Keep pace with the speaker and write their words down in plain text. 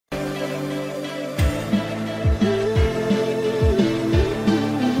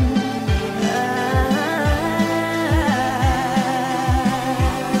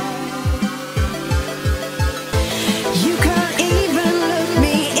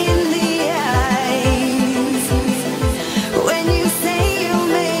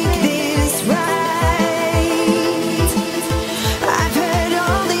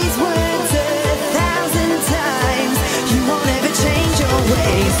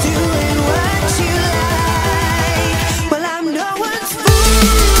doing what you like. Well, I'm no one's fool.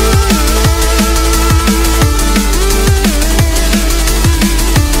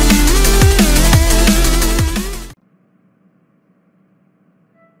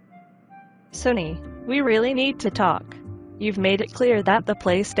 Sony, we really need to talk. You've made it clear that the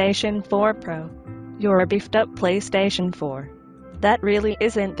PlayStation 4 Pro, your beefed up PlayStation 4, that really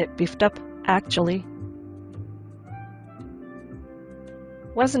isn't that beefed up, actually.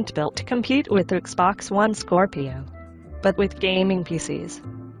 Wasn't built to compete with the Xbox One Scorpio, but with gaming PCs.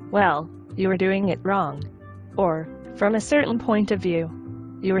 Well, you were doing it wrong. Or, from a certain point of view,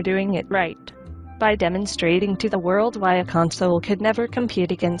 you were doing it right. By demonstrating to the world why a console could never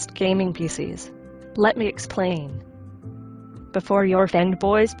compete against gaming PCs. Let me explain. Before your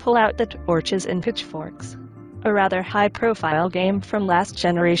fanboys pull out the torches and pitchforks, a rather high-profile game from last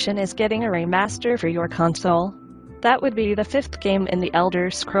generation is getting a remaster for your console. That would be the 5th game in the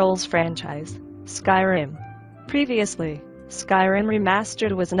Elder Scrolls franchise, Skyrim. Previously, Skyrim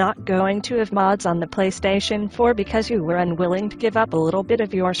Remastered was not going to have mods on the PlayStation 4 because you were unwilling to give up a little bit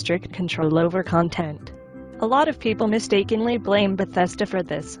of your strict control over content. A lot of people mistakenly blame Bethesda for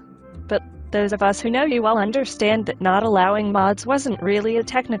this. But those of us who know you all understand that not allowing mods wasn't really a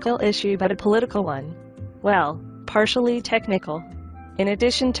technical issue but a political one. Well, partially technical. In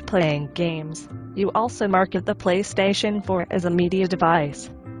addition to playing games, you also market the PlayStation 4 as a media device.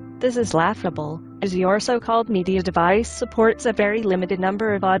 This is laughable, as your so-called media device supports a very limited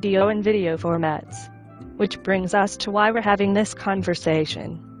number of audio and video formats. Which brings us to why we're having this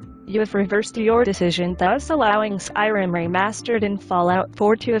conversation. You have reversed your decision, thus allowing Skyrim Remastered and Fallout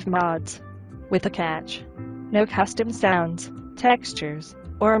 4 to have mods. With a catch. No custom sounds, textures,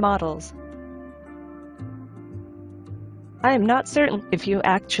 or models. I am not certain if you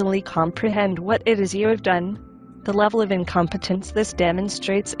actually comprehend what it is you have done. The level of incompetence this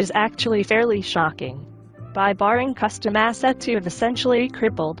demonstrates is actually fairly shocking. By barring custom assets, you have essentially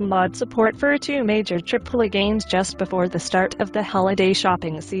crippled mod support for 2 major AAA games just before the start of the holiday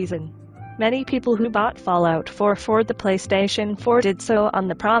shopping season. Many people who bought Fallout 4 for the PlayStation 4 did so on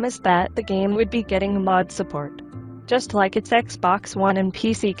the promise that the game would be getting mod support, just like its Xbox One and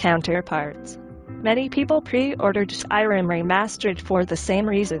PC counterparts. Many people pre-ordered Skyrim Remastered for the same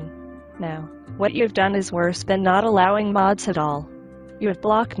reason. Now, what you've done is worse than not allowing mods at all. You have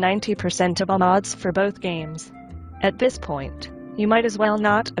blocked 90% of all mods for both games. At this point, you might as well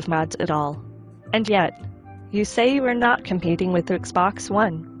not have mods at all. And yet, you say you are not competing with the Xbox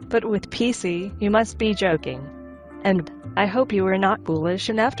One, but with PC, you must be joking. And I hope you are not foolish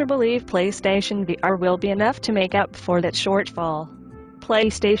enough to believe PlayStation VR will be enough to make up for that shortfall.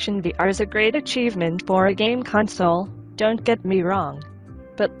 PlayStation VR is a great achievement for a game console, don't get me wrong.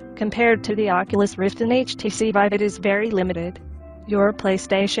 But compared to the Oculus Rift and HTC Vive, it is very limited. Your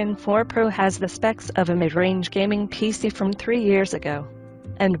PlayStation 4 Pro has the specs of a mid-range gaming PC from 3 years ago.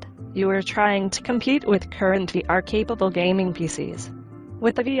 And you are trying to compete with current VR-capable gaming PCs.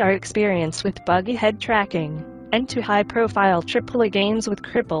 With a VR experience with buggy head tracking, and 2 high-profile AAA games with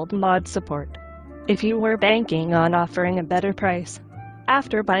crippled mod support. If you were banking on offering a better price,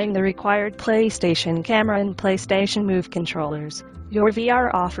 after buying the required PlayStation camera and PlayStation Move controllers, your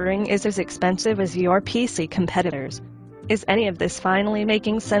VR offering is as expensive as your PC competitors. Is any of this finally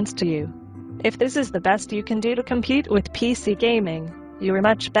making sense to you? If this is the best you can do to compete with PC gaming, you are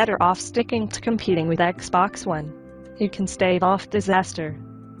much better off sticking to competing with Xbox One. You can stave off disaster.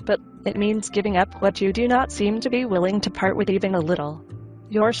 But it means giving up what you do not seem to be willing to part with even a little.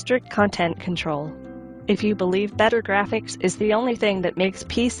 Your strict content control. If you believe better graphics is the only thing that makes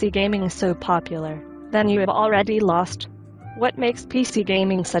PC gaming so popular, then you have already lost. What makes PC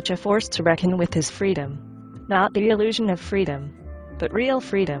gaming such a force to reckon with is freedom. Not the illusion of freedom, but real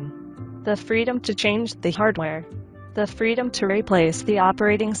freedom. The freedom to change the hardware. The freedom to replace the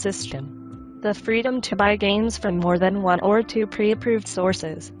operating system. The freedom to buy games from more than 1 or 2 pre-approved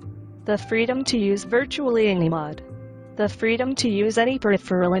sources. The freedom to use virtually any mod. The freedom to use any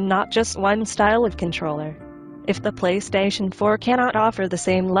peripheral and not just one style of controller. If the PlayStation 4 cannot offer the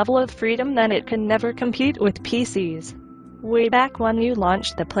same level of freedom, then it can never compete with PCs. Way back when you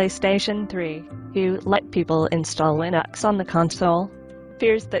launched the PlayStation 3, you let people install Linux on the console.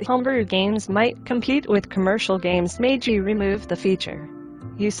 Fears that homebrew games might compete with commercial games made you remove the feature.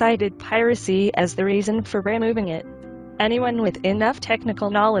 You cited piracy as the reason for removing it. Anyone with enough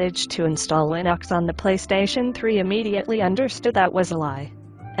technical knowledge to install Linux on the PlayStation 3 immediately understood that was a lie.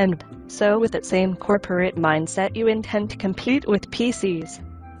 And so with that same corporate mindset, you intend to compete with PCs.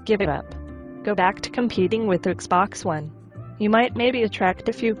 Give it up. Go back to competing with Xbox One. You might maybe attract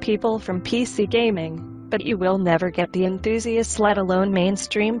a few people from PC gaming, but you will never get the enthusiasts, let alone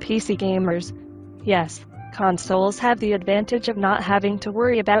mainstream PC gamers. Yes, consoles have the advantage of not having to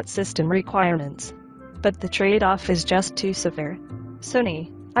worry about system requirements, but the trade-off is just too severe.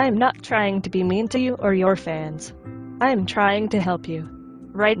 Sony, I am not trying to be mean to you or your fans. I am trying to help you.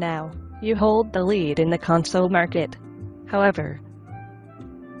 Right now, you hold the lead in the console market. However,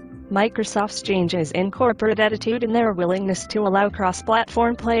 Microsoft's changes in corporate attitude and their willingness to allow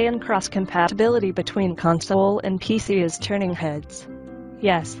cross-platform play and cross-compatibility between console and PC is turning heads.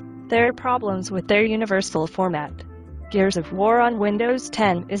 Yes, there are problems with their universal format. Gears of War on Windows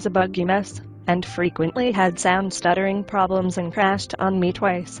 10 is a buggy mess, and frequently had sound stuttering problems and crashed on me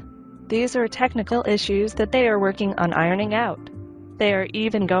twice. These are technical issues that they are working on ironing out. They are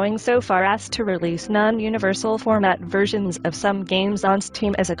even going so far as to release non-universal format versions of some games on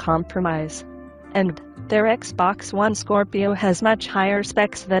Steam as a compromise. And their Xbox One Scorpio has much higher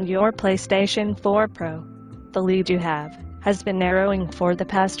specs than your PlayStation 4 Pro. The lead you have has been narrowing for the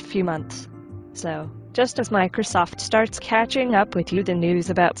past few months. So, just as Microsoft starts catching up with you, the news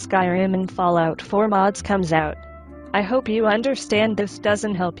about Skyrim and Fallout 4 mods comes out. I hope you understand this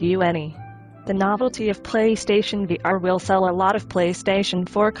doesn't help you any. The novelty of PlayStation VR will sell a lot of PlayStation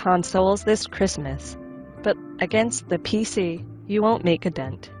 4 consoles this Christmas. But against the PC, you won't make a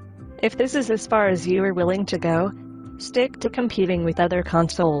dent. If this is as far as you are willing to go, stick to competing with other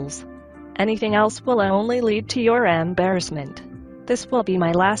consoles. Anything else will only lead to your embarrassment. This will be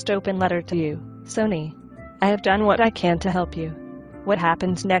my last open letter to you, Sony. I have done what I can to help you. What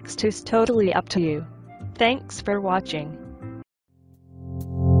happens next is totally up to you. Thanks for watching.